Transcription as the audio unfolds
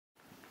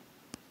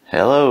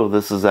Hello,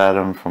 this is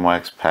Adam from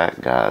Wax Pack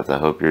Gods. I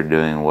hope you're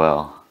doing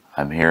well.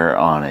 I'm here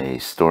on a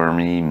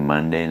stormy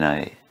Monday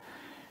night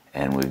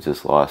and we've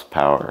just lost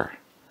power.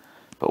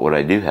 But what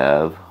I do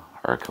have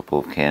are a couple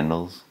of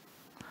candles,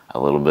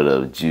 a little bit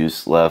of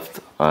juice left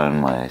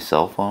on my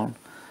cell phone,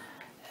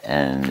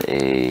 and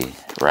a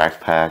rack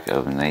pack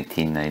of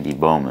 1990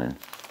 Bowman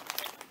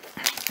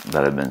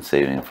that I've been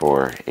saving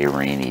for a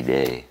rainy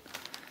day.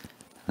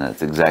 And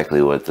that's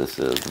exactly what this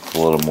is. It's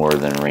a little more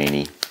than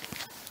rainy.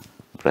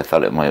 But I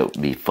thought it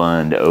might be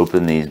fun to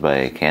open these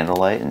by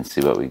candlelight and see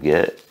what we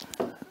get.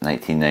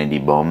 1990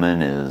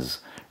 Bowman is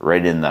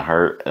right in the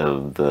heart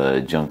of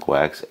the junk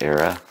wax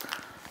era.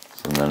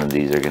 So none of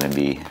these are going to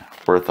be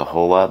worth a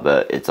whole lot,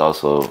 but it's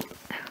also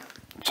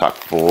chock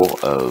full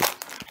of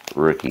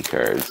rookie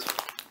cards.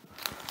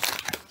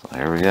 So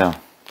here we go.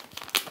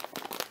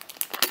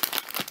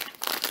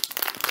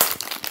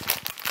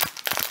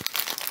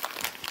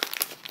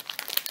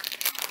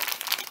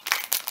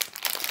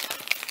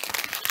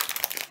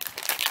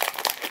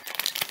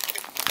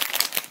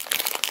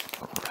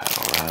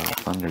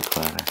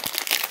 Thunderclatter.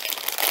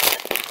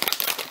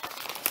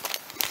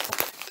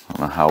 I don't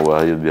know how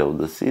well you'll be able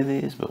to see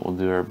these, but we'll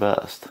do our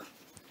best.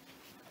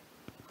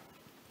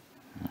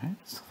 Alright,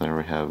 so there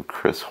we have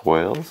Chris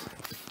Hoyles.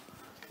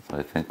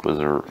 I think was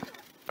a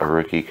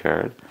rookie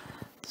card.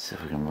 Let's see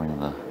if we can bring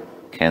the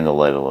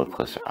candlelight a little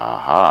closer.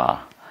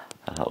 Aha!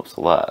 That helps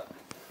a lot.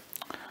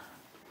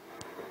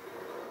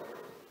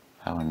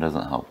 That one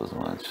doesn't help as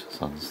much,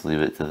 so I'll just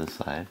leave it to the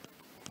side.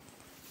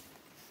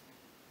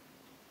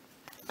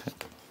 Okay.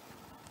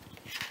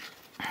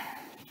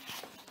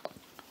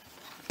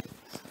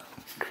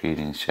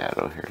 Creating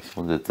shadow here, so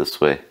we'll do it this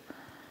way.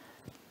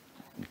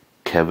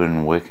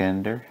 Kevin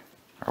Wickender,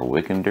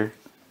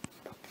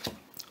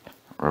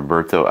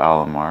 Roberto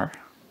Alomar.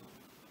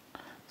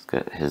 He's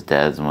got his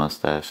dad's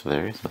mustache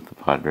there. He's with the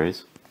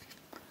Padres.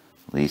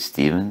 Lee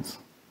Stevens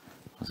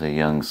was a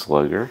young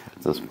slugger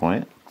at this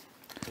point.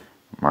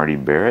 Marty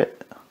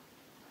Barrett.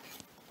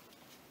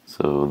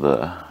 So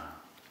the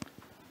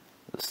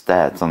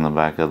stats on the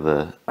back of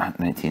the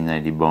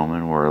 1990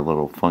 Bowman were a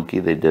little funky.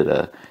 They did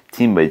a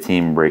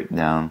team-by-team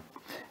breakdown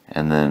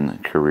and then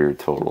career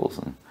totals.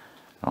 And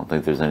I don't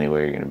think there's any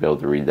way you're going to be able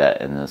to read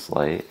that in this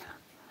light.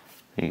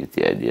 You get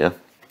the idea.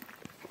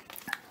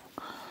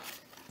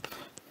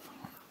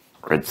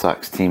 Red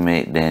Sox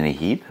teammate Danny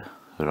Heap,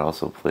 who had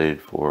also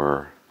played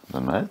for the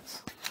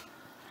Mets.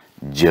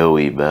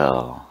 Joey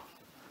Bell.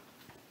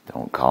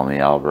 Don't call me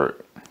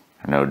Albert.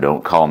 No,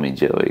 don't call me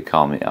Joey,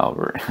 call me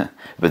Albert.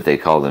 But they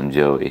called him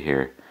Joey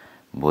here.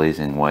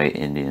 Blazing White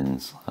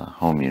Indians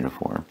home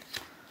uniform.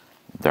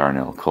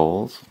 Darnell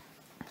Coles.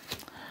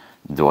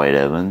 Dwight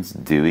Evans,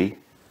 Dewey.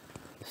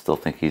 Still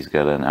think he's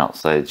got an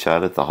outside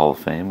shot at the Hall of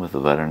Fame with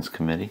the Veterans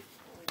Committee.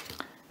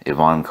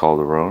 Ivan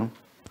Calderon.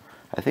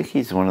 I think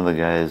he's one of the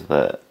guys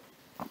that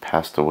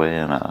passed away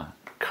in a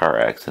car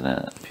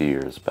accident a few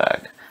years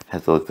back. I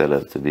have to look that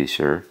up to be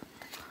sure.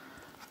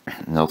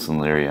 Nelson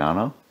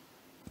Liriano.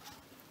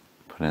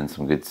 Put in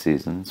some good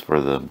seasons for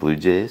the Blue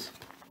Jays.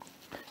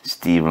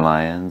 Steve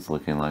Lyons,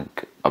 looking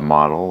like a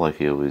model, like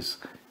he always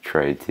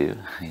tried to.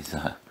 He's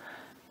had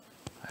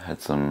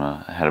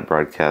a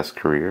broadcast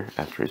career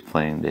after his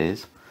playing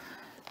days.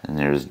 And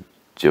there's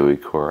Joey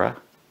Cora,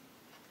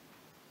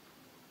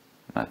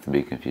 not to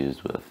be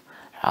confused with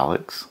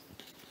Alex.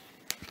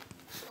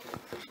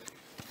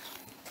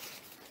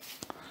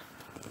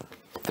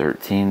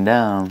 13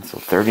 down, so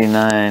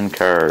 39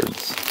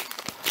 cards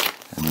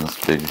in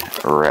this big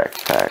rack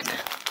pack.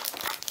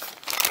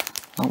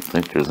 I don't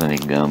think there's any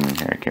gum in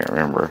here. I can't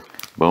remember.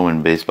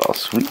 Bowman Baseball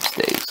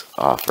Sweepstakes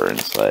offer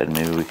inside.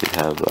 Maybe we could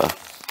have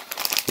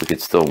we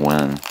could still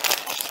win.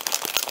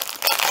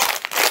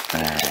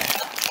 Alright.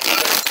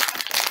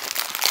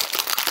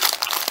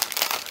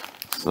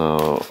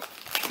 So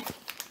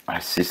I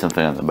see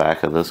something on the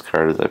back of this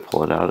card as I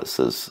pull it out. It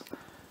says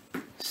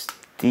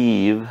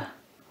Steve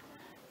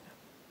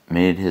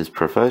made his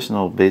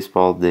professional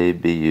baseball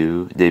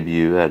debut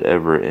at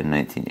Everett in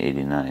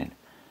 1989.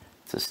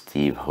 It's a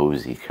Steve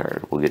Hosey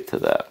card. We'll get to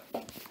that.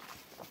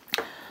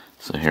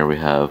 So here we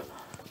have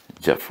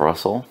Jeff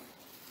Russell,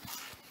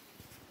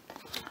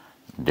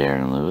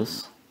 Darren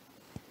Lewis,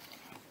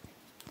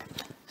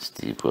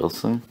 Steve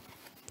Wilson,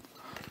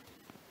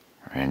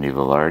 Randy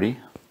Velarde,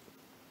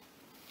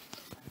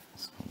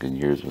 some good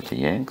years with the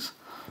Yanks,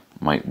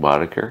 Mike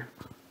Boddicker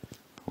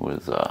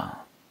was a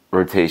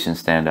rotation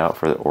standout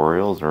for the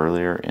Orioles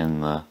earlier in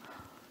the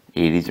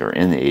 80s, or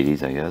in the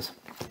 80s, I guess.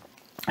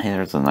 Hey,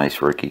 there's a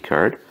nice rookie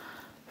card.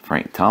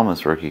 Frank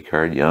Thomas rookie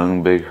card,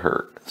 Young Big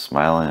Hurt,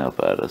 smiling out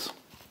at us.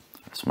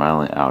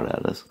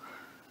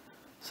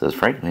 Says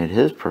Frank made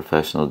his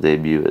professional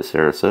debut at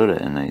Sarasota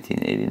in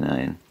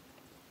 1989.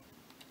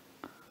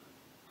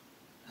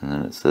 And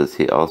then it says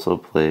he also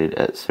played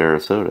at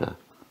Sarasota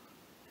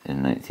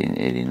in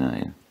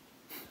 1989.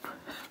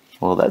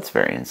 Well, that's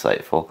very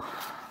insightful.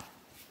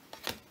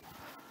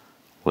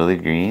 Willie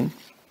Green,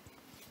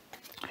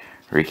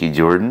 Ricky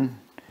Jordan.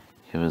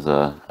 He was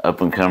a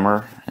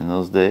up-and-comer in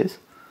those days.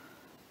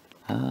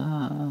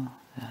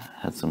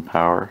 Had had some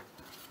power.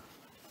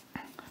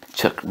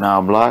 Chuck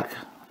Knobloch,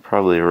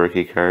 probably a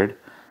rookie card.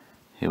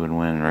 He would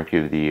win Rookie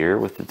of the Year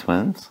with the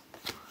Twins.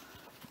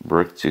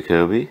 Brooke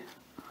Jacoby,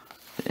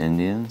 the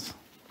Indians.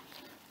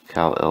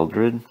 Cal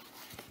Eldred.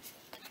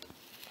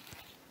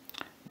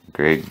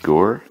 Greg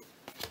Gore.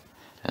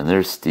 And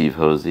there's Steve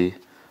Hosey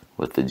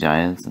with the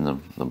Giants in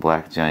the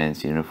black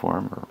Giants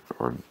uniform,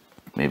 or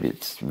maybe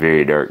it's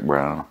very dark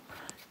brown.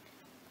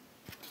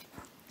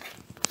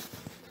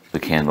 The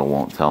candle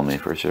won't tell me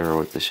for sure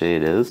what the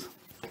shade is.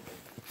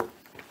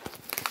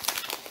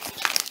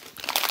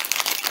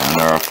 And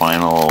our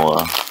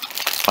final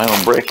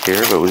break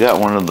here, but we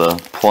got one of the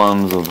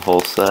plums of the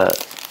whole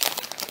set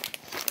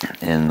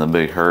in the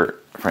Big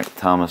Hurt Frank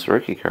Thomas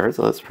rookie card,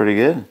 so that's pretty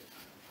good.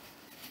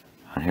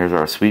 And here's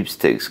our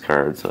sweepstakes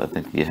card, so I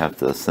think you have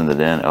to send it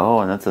in. Oh,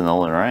 and that's a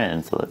Nolan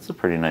Ryan, so that's a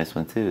pretty nice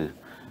one too.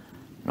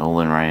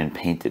 Nolan Ryan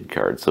painted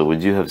card. So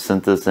would you have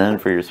sent this in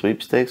for your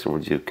sweepstakes, or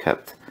would you have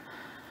kept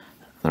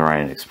the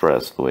Ryan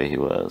Express the way he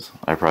was?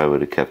 I probably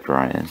would have kept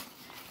Ryan.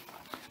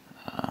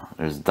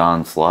 There's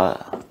Don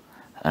Slott.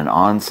 An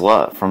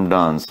onslaught from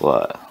Don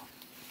Slott.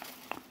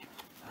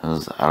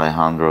 This is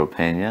Alejandro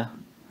Pena.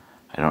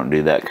 I don't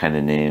do that kind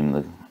of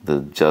name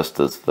the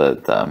justice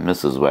that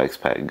Mrs.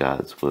 Waxpack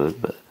Gods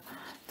would, but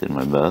did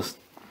my best.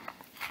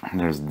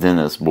 There's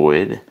Dennis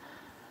Boyd,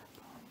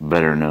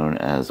 better known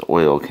as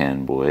Oil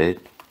Can Boyd,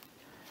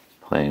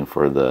 playing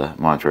for the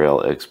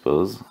Montreal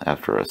Expos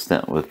after a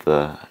stint with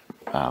the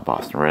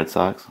Boston Red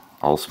Sox.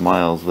 All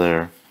smiles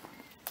there.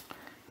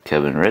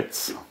 Kevin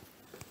Ritz.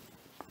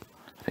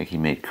 I think he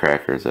made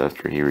crackers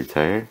after he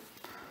retired.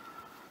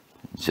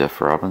 Jeff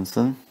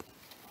Robinson.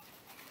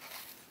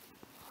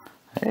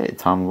 Hey,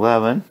 Tom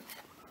Glavine.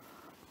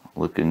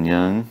 Looking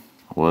young.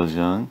 Was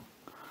young.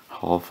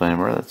 Hall of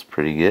Famer. That's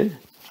pretty good.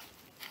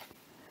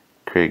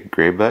 Craig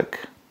Graybeck.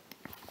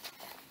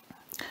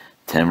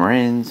 Tim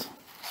Raines.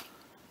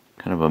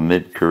 Kind of a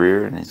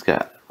mid-career, and he's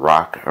got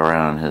rock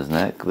around his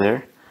neck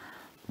there.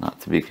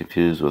 Not to be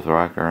confused with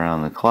rock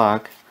around the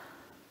clock.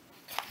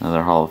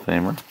 Another Hall of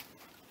Famer.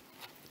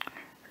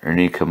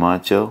 Ernie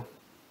Camacho.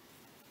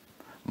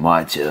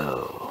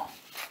 Macho.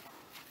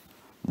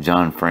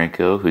 John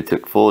Franco, who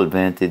took full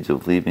advantage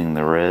of leaving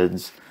the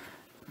Reds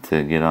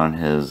to get on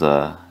his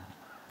to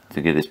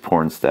get his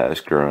porn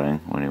stash growing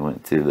when he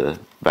went to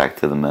back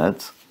to the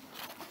Mets.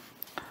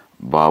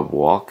 Bob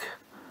Walk,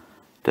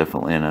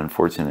 definitely an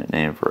unfortunate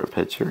name for a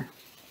pitcher.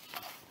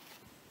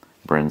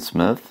 Bryn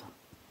Smith.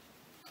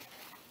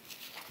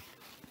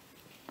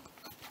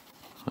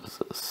 What's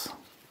this?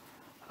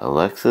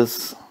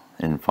 Alexis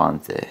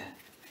Infante.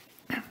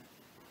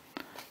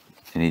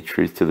 Any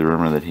truth to the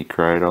rumor that he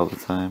cried all the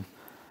time?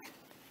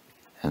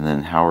 And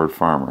then Howard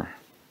Farmer.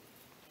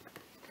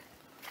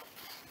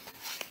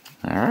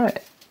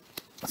 Alright.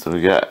 So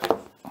we got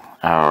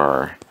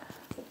our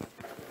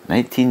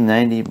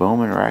 1990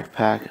 Bowman Rack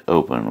Pack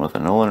open with a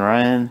Nolan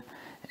Ryan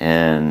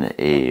and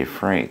a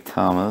Frank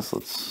Thomas.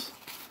 Let's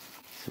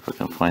see if I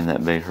can find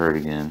that Big Hurt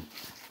again.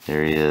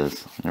 There he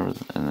is. And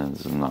then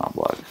there's a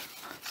Knobloch.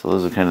 So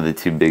those are kind of the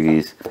two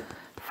biggies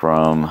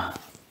from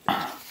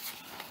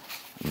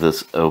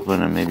this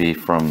open, and maybe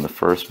from the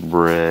first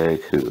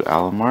break. Who,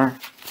 Alomar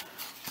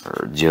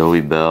or Joey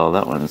Bell?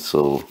 That one's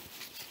so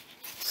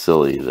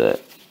silly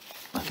that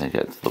I think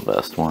that's the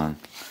best one.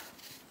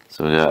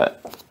 So we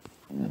got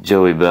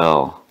Joey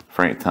Bell,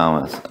 Frank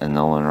Thomas, and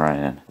Nolan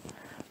Ryan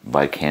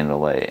by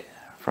Candlelight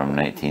from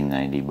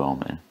 1990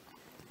 Bowman.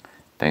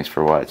 Thanks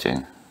for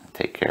watching.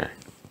 Take care.